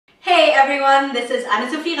Hey everyone, this is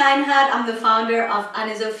Anne-Sophie Reinhardt. I'm the founder of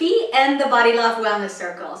Anne-Sophie and the Body Love Wellness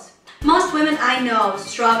Circles. Most women I know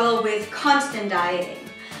struggle with constant dieting.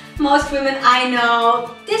 Most women I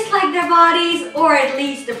know dislike their bodies, or at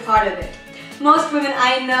least a part of it. Most women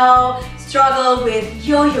I know struggle with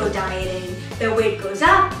yo-yo dieting. Their weight goes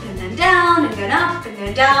up and then down and then up and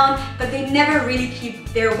then down, but they never really keep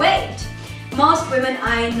their weight. Most women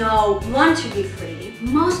I know want to be free.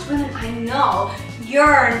 Most women I know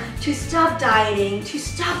yearn to stop dieting, to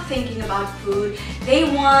stop thinking about food. They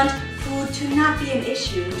want food to not be an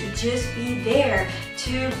issue, to just be there,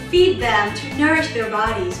 to feed them, to nourish their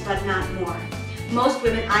bodies, but not more. Most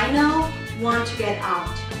women I know want to get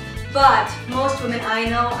out. But most women I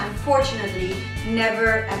know, unfortunately,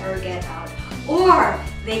 never ever get out. Or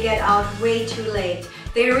they get out way too late.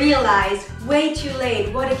 They realize way too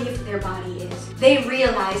late what a gift their body is. They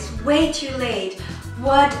realize way too late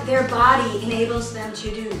what their body enables them to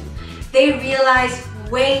do. They realize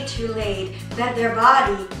way too late that their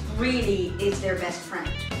body really is their best friend.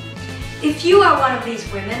 If you are one of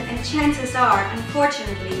these women, and chances are,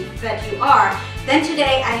 unfortunately, that you are, then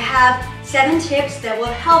today I have 7 tips that will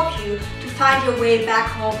help you to find your way back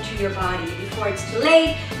home to your body before it's too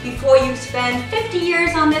late, before you spend 50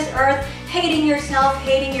 years on this earth hating yourself,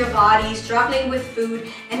 hating your body, struggling with food,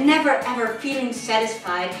 and never ever feeling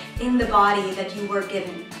satisfied in the body that you were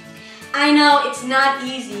given. I know it's not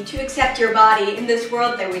easy to accept your body in this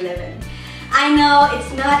world that we live in. I know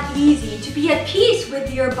it's not easy to be at peace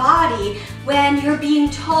with your body when you're being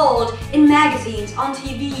told in magazines, on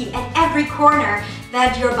TV, at every corner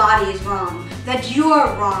that your body is wrong, that you're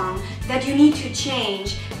wrong, that you need to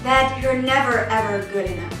change, that you're never ever good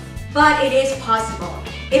enough. But it is possible.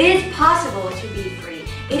 It is possible to be free.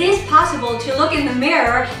 It is possible to look in the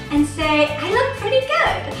mirror and say, I look pretty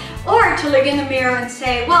good. Or to look in the mirror and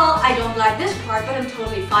say, well, I don't like this part, but I'm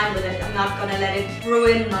totally fine with it. I'm not gonna let it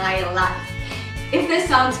ruin my life. If this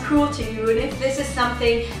sounds cool to you, and if this is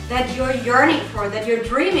something that you're yearning for, that you're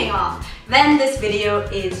dreaming of, then this video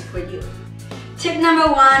is for you. Tip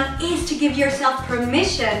number 1 is to give yourself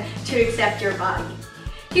permission to accept your body.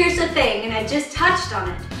 Here's the thing, and I just touched on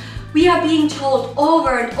it. We are being told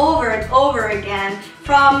over and over and over again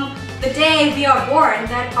from the day we are born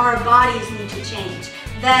that our bodies need to change,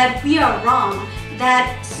 that we are wrong,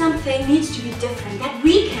 that something needs to be different, that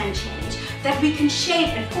we can change, that we can shape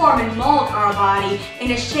and form and mold our body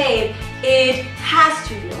in a shape it has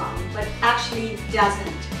to belong, but actually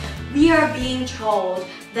doesn't. We are being told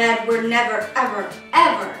that we're never, ever,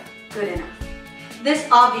 ever good enough. This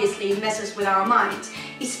obviously messes with our minds,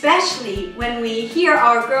 especially when we hear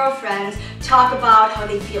our girlfriends talk about how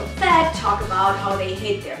they feel fat, talk about how they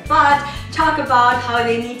hate their butt, talk about how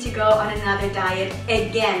they need to go on another diet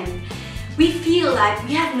again. We feel like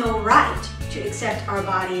we have no right to accept our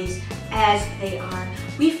bodies as they are.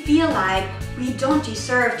 We feel like we don't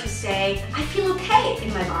deserve to say, I feel okay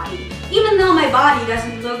in my body, even though my body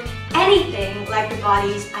doesn't look anything like the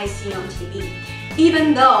bodies I see on TV.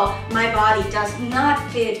 Even though my body does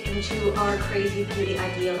not fit into our crazy beauty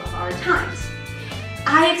ideal of our times.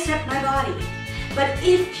 I accept my body. But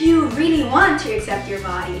if you really want to accept your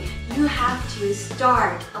body, you have to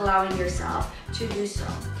start allowing yourself to do so.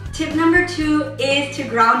 Tip number 2 is to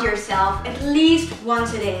ground yourself at least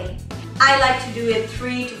once a day. I like to do it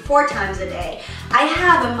 3 to 4 times a day. I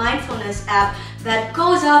have a mindfulness app that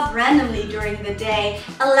goes off randomly during the day,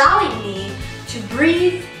 allowing me to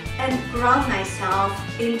breathe and ground myself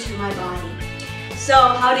into my body. So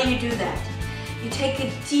how do you do that? You take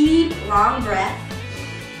a deep, long breath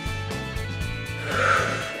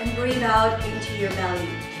and breathe out into your belly.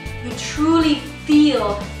 You truly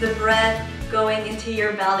feel the breath going into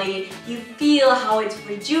your belly. You feel how it's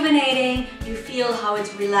rejuvenating. You feel how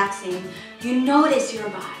it's relaxing. You notice your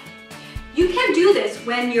body. You can do this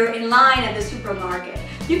when you're in line at the supermarket.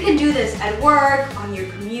 You can do this at work, on your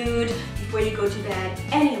commute, before you go to bed,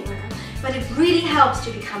 anywhere. But it really helps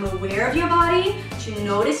to become aware of your body, to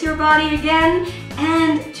notice your body again,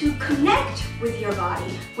 and to connect with your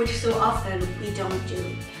body, which so often we don't do.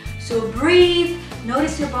 So breathe,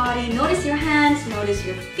 notice your body, notice your hands, notice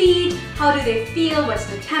your feet. How do they feel? What's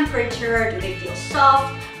the temperature? Do they feel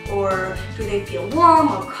soft? Or do they feel warm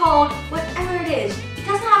or cold? Whatever it is, it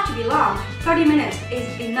doesn't have to be long. 30 minutes is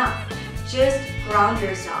enough. Just ground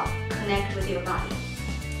yourself, connect with your body.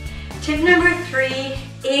 Tip number 3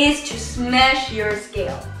 is to smash your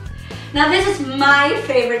scale. Now this is my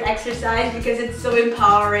favorite exercise because it's so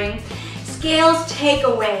empowering. Scales take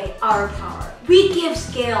away our power. We give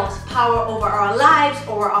scales power over our lives,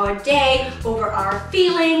 over our day, over our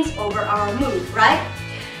feelings, over our mood, right?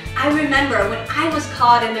 I remember when I was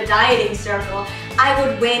caught in the dieting circle, I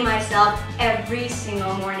would weigh myself every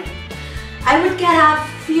single morning. I would get up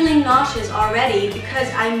feeling nauseous already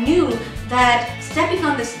because I knew that stepping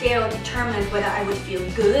on the scale determined whether I would feel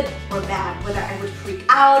good or bad, whether I would freak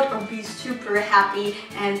out or be super happy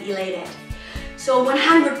and elated. So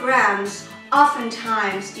 100 grams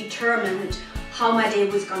oftentimes determined how my day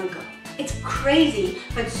was gonna go. It's crazy,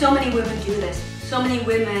 but so many women do this. So many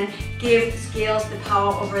women give scales the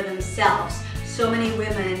power over themselves. So many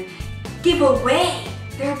women give away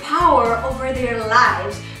their power over their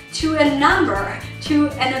lives to a number, to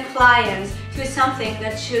an appliance, to something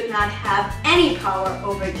that should not have any power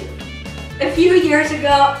over you. A few years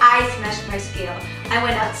ago, I smashed my scale. I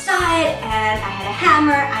went outside and I had a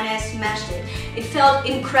hammer and I smashed it. It felt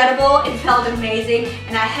incredible, it felt amazing,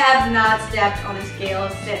 and I have not stepped on a scale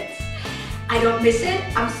since. I don't miss it,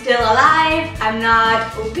 I'm still alive, I'm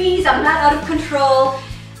not obese, I'm not out of control.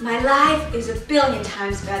 My life is a billion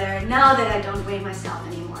times better now that I don't weigh myself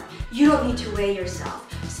anymore. You don't need to weigh yourself.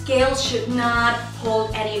 Scales should not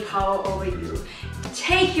hold any power over you.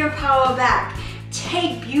 Take your power back.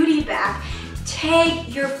 Take beauty back.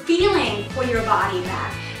 Take your feeling for your body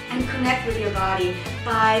back and connect with your body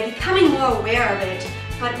by becoming more aware of it,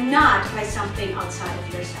 but not by something outside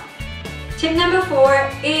of yourself. Tip number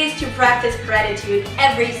 4 is to practice gratitude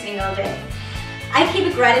every single day. I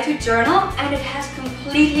keep a gratitude journal and it has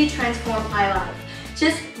completely transformed my life.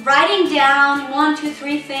 Just writing down 1, 2,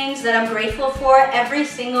 3 things that I'm grateful for every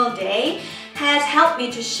single day has helped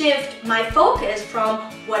me to shift my focus from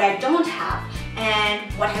what I don't have and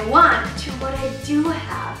what I want to what I do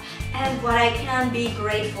have and what I can be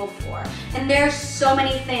grateful for. And there's so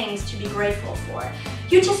many things to be grateful for.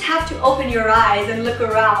 You just have to open your eyes and look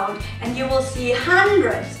around and you will see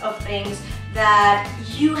hundreds of things that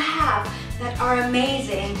you have that are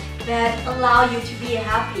amazing, that allow you to be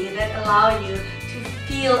happy, that allow you to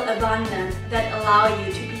feel abundant, that allow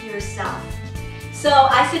you to be yourself. So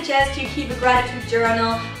I suggest you keep a gratitude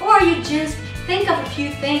journal, or you just think of a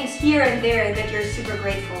few things here and there that you're super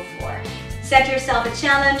grateful for. Set yourself a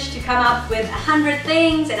challenge to come up with 100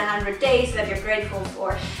 things in 100 days that you're grateful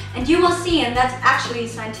for. And you will see, and that's actually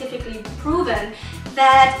scientifically proven,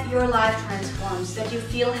 that your life transforms, that you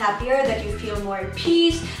feel happier, that you feel more at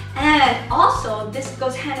peace, and also this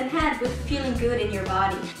goes hand in hand with feeling good in your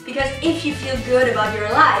body. Because if you feel good about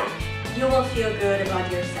your life, you will feel good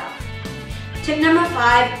about yourself. Tip number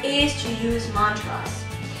 5 is to use mantras.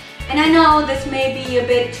 And I know this may be a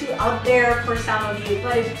bit too out there for some of you,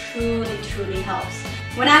 but it truly helps.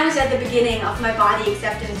 When I was at the beginning of my body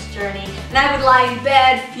acceptance journey, and I would lie in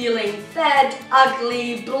bed feeling fat,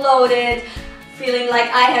 ugly, bloated, feeling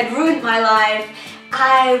like I had ruined my life,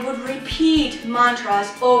 I would repeat mantras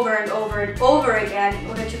over and over and over again in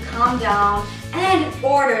order to calm down and in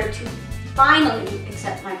order to finally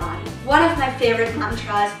accept my body. One of my favorite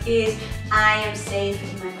mantras is, I am safe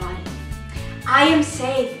in my body. I am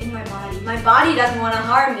safe in my body. My body doesn't want to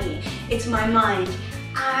harm me. It's my mind.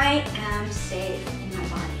 I am safe in my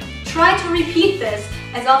body. Try to repeat this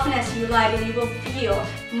as often as you like and you will feel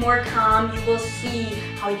more calm. You will see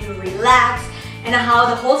how you relax and how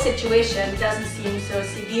the whole situation doesn't seem so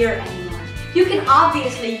severe anymore. You can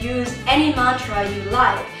obviously use any mantra you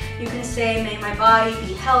like. You can say, may my body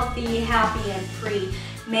be healthy, happy, and free.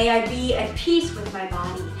 May I be at peace with my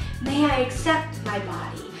body. May I accept my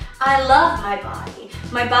body. I love my body.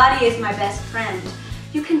 My body is my best friend.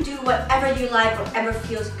 You can do whatever you like, whatever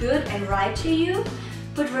feels good and right to you,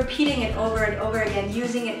 but repeating it over and over again,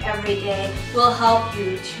 using it every day, will help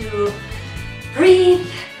you to breathe,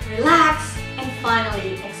 relax, and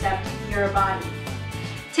finally accept your body.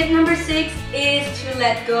 Tip number 6 is to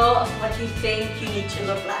let go of what you think you need to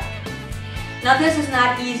look like. Now this is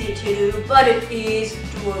not easy to do, but it is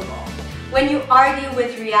doable. When you argue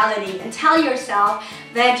with reality and tell yourself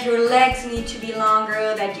that your legs need to be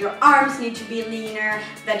longer, that your arms need to be leaner,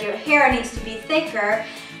 that your hair needs to be thicker,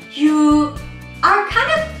 you are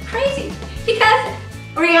kind of crazy, because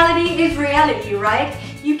reality is reality, right?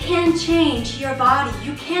 You can't change your body.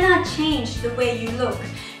 You cannot change the way you look.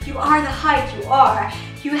 You are the height you are.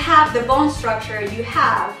 You have the bone structure you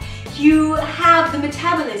have. You have the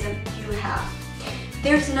metabolism you have.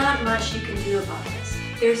 There's not much you can do about this.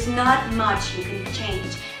 There's not much you can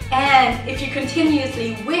change. And if you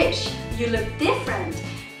continuously wish you look different,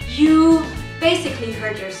 you basically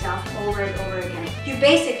hurt yourself over and over again. You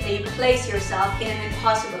basically place yourself in an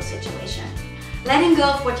impossible situation. Letting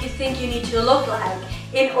go of what you think you need to look like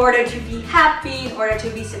in order to be happy, in order to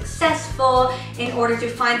be successful, in order to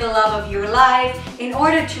find the love of your life, in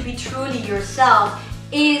order to be truly yourself,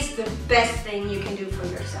 is the best thing you can do for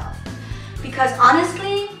yourself. Because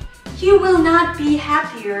honestly, You will not be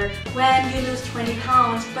happier when you lose 20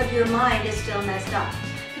 pounds, but your mind is still messed up.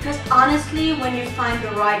 Because honestly, when you find the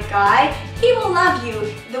right guy, he will love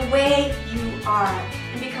you the way you are.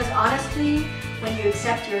 And because honestly, when you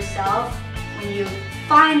accept yourself, when you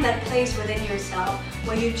find that place within yourself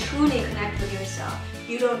where you truly connect with yourself,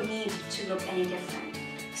 you don't need to look any different.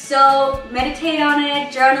 So meditate on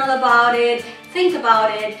it, journal about it, think about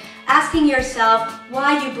it, asking yourself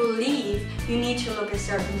why you believe you need to look a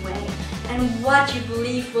certain way and what you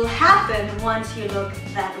believe will happen once you look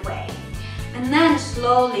that way. And then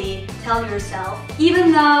slowly tell yourself,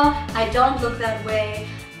 even though I don't look that way,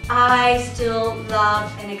 I still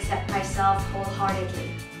love and accept myself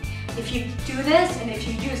wholeheartedly. If you do this and if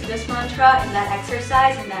you use this mantra in that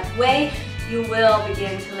exercise, in that way, you will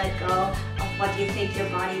begin to let go of what you think your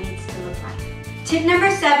body needs to look like. Tip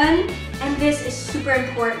number 7, and this is super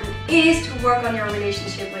important, is to work on your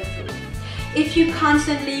relationship with food. If you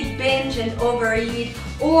constantly binge and overeat,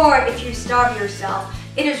 or if you starve yourself,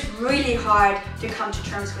 it is really hard to come to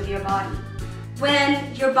terms with your body.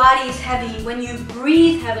 When your body is heavy, when you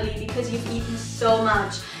breathe heavily because you've eaten so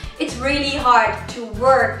much, it's really hard to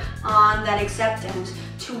work on that acceptance,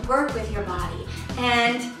 to work with your body,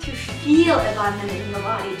 and to feel abundant in your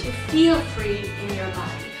body, to feel free in your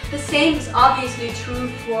body. The same is obviously true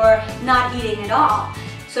for not eating at all.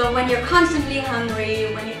 So when you're constantly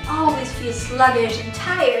hungry, when you always feel sluggish and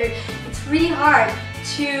tired, it's really hard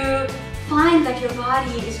to find that your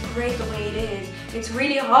body is great the way it is. It's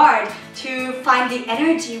really hard to find the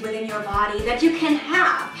energy within your body that you can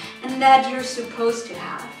have and that you're supposed to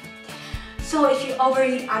have. So if you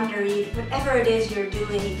overeat, undereat, whatever it is you're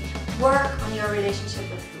doing, work on your relationship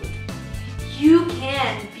with food. You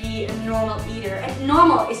can be a normal eater, and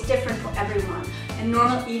normal is different for everyone. A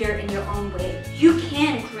normal eater in your own way. You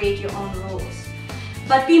can create your own rules.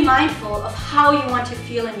 But be mindful of how you want to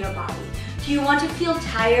feel in your body. Do you want to feel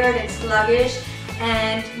tired and sluggish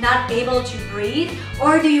and not able to breathe?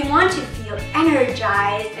 Or do you want to feel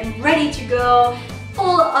energized and ready to go,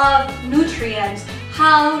 full of nutrients?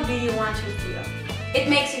 How do you want to feel? It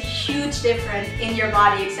makes a huge difference in your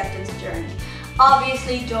body acceptance journey.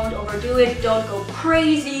 Obviously, don't overdo it, don't go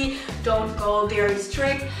crazy, don't go very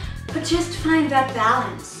strict, but just find that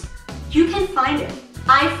balance. You can find it.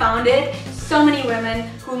 I found it. So many women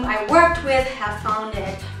whom I worked with have found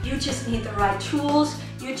it. You just need the right tools.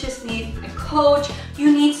 You just need a coach.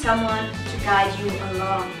 You need someone to guide you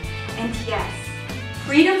along. And yes,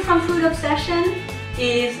 freedom from food obsession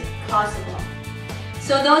is possible.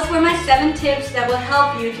 So those were my 7 tips that will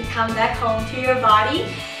help you to come back home to your body.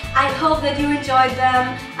 I hope that you enjoyed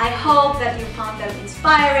them. I hope that you found them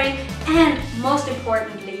inspiring. And most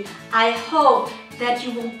importantly, I hope that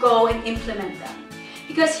you will go and implement them.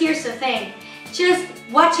 Because here's the thing, just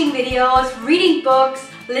watching videos, reading books,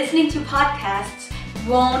 listening to podcasts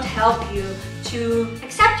won't help you to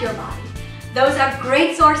accept your body. Those are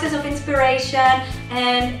great sources of inspiration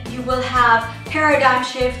and you will have paradigm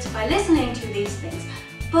shifts by listening to these things.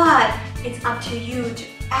 But it's up to you to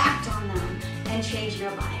act on them and change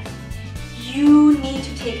your life. You need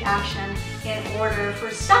to take action in order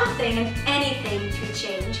for something and anything to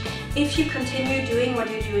change. If you continue doing what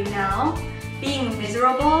you're doing now, being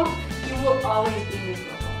miserable, you will always be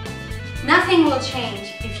miserable. Nothing will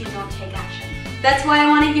change if you don't take action. That's why I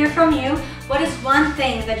want to hear from you. What is one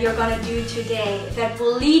thing that you're going to do today that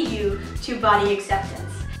will lead you to body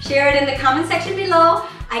acceptance? Share it in the comment section below.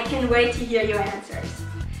 I can wait to hear your answers.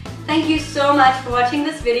 Thank you so much for watching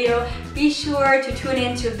this video. Be sure to tune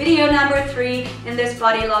in to video number 3 in this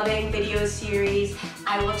body loving video series.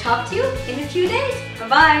 I will talk to you in a few days.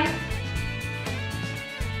 Bye-bye.